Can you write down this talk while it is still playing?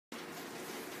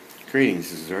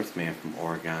Greetings, this is Earthman from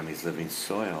Origami's Living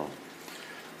Soil.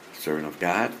 Servant of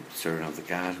God, servant of the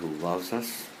God who loves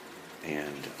us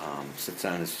and sits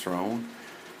on his throne,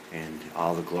 and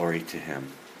all the glory to him.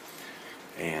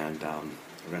 And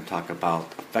we're going to talk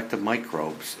about effective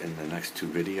microbes in the next two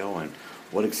videos, and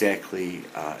what exactly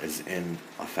is in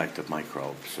effective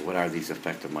microbes. So what are these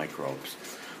effective microbes?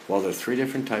 Well, there are three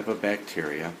different types of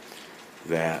bacteria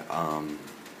that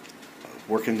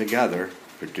working together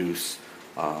produce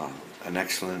an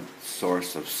excellent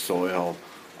source of soil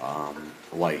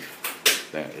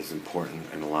life that is important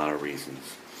in a lot of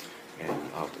reasons. And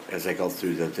as I go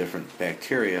through the different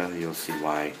bacteria, you'll see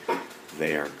why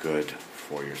they are good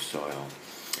for your soil.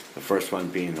 The first one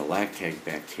being the lactate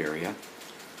bacteria.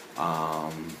 The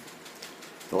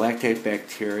lactate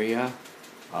bacteria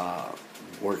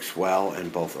works well in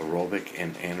both aerobic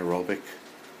and anaerobic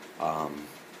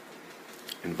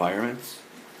environments,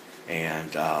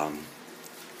 and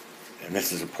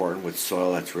this is important with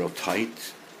soil that's real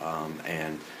tight,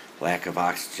 and lack of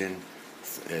oxygen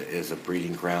is a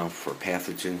breeding ground for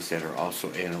pathogens that are also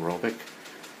anaerobic,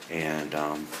 and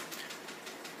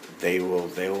they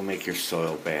will make your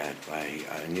soil bad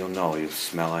and you'll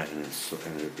smell it, and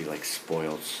it'll be like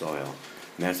spoiled soil,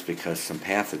 and that's because some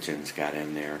pathogens got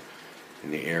in there in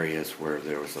the areas where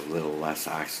there was a little less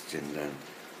oxygen than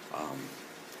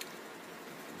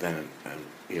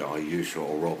a usual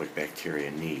aerobic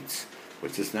bacteria needs,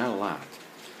 which is not a lot.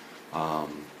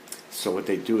 So what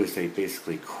they do is they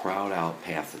basically crowd out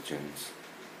pathogens,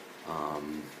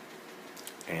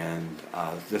 and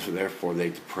therefore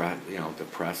they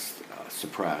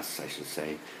suppress, I should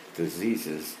say,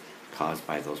 diseases caused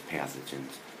by those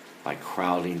pathogens by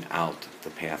crowding out the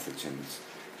pathogens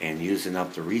and using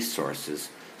up the resources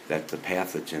that the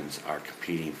pathogens are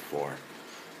competing for.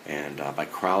 And by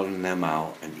crowding them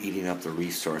out and eating up the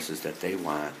resources that they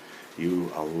want,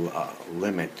 you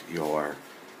limit your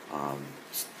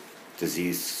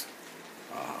disease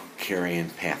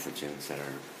carrying pathogens that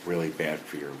are really bad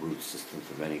for your root systems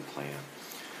of any plant.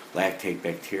 Lactate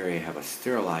bacteria have a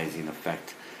sterilizing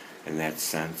effect in that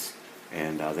sense,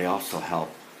 and they also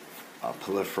help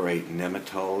proliferate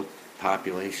nematode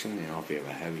population. If you have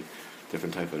a heavy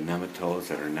different type of nematodes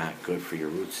that are not good for your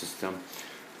root system,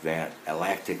 that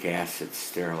lactic acid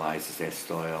sterilizes that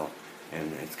soil,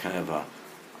 and it's kind of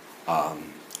a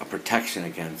protection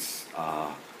against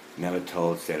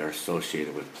nematodes that are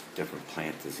associated with different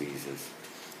plant diseases.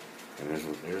 And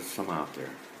there's some out there,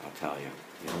 I'll tell you.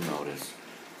 You'll notice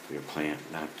your plant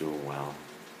not doing well,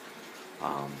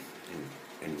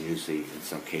 and usually in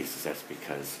some cases that's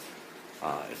because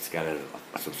it's got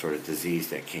some sort of disease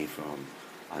that came from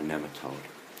a nematode.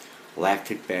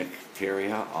 Lactic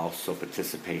bacteria also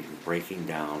participate in breaking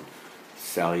down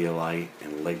cellulite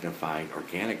and lignified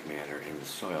organic matter in the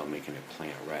soil, making it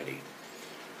plant ready.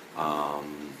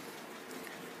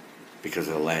 Because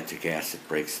the lactic acid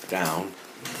breaks it down,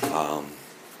 and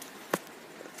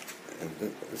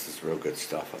this is real good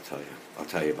stuff. I'll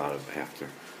tell you about it after.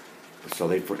 So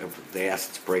the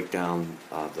acids break down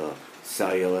the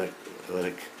cellulite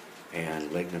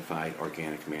and lignified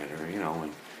organic matter. And you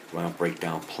want to break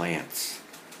down plants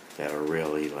that are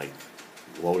really like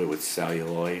loaded with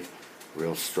celluloid,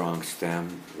 real strong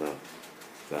stem.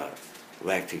 The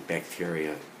lactic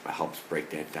bacteria helps break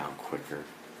that down quicker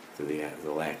through the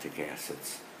lactic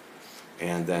acids.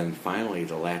 And then finally,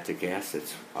 the lactic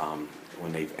acids,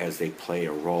 as they play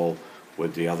a role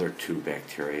with the other two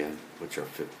bacteria, which are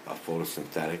a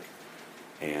photosynthetic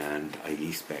and a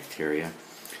yeast bacteria,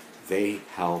 they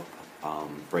help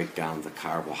break down the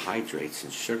carbohydrates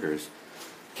and sugars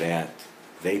that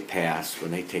they pass when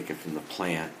they take it from the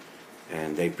plant,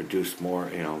 and they produce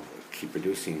more, keep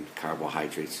producing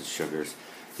carbohydrates and sugars.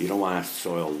 You don't want a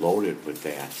soil loaded with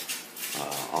that,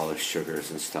 all the sugars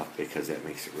and stuff, because that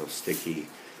makes it real sticky,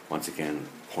 once again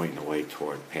pointing away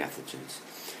toward pathogens.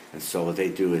 And so what they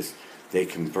do is they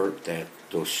convert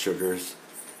those sugars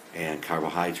and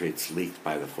carbohydrates leaked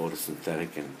by the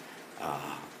photosynthetic and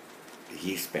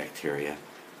yeast bacteria,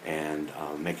 and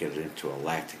make it into a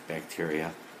lactic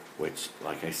bacteria, which,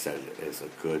 like I said, is a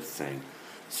good thing.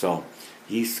 So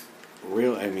yeast,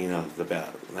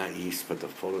 not yeast, but the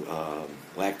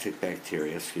lactic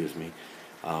bacteria,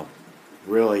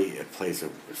 really it plays a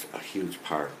huge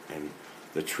part in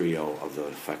the trio of the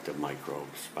effective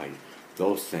microbes by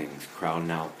those things: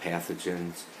 crowding out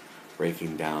pathogens,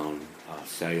 breaking down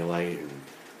cellulite and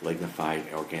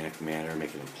lignified organic matter,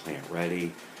 making the plant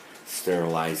ready,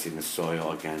 sterilizing the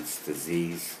soil against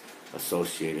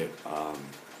disease-associated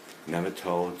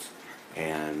nematodes,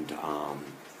 and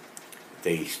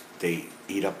they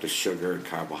eat up the sugar and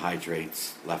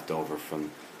carbohydrates left over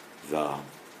from the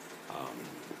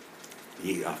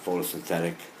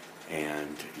photosynthetic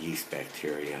and yeast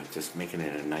bacteria, just making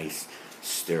it a nice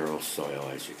sterile soil,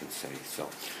 as you can see. So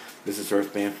this is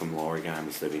Earthman from Lower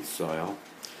Origami's Living Soil.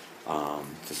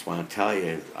 Just want to tell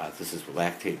you, this is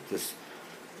lactate.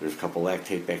 There's a couple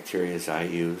lactate bacteria I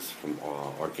use from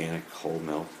organic whole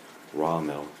milk, raw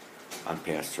milk,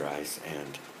 unpasteurized,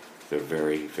 and they're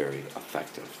very, very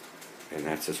effective. And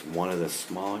that's just one of the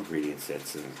small ingredients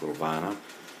that's in Grovana,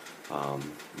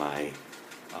 my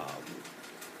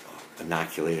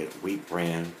inoculated wheat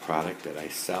brand product that I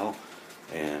sell.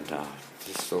 And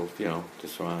just so you know,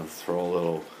 just want to throw a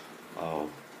little,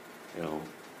 you know,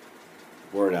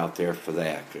 word out there for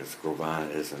that, because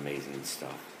Grovana is amazing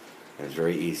stuff. And it's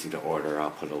very easy to order.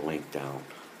 I'll put a link down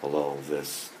below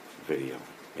this video.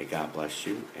 May God bless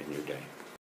you and your day.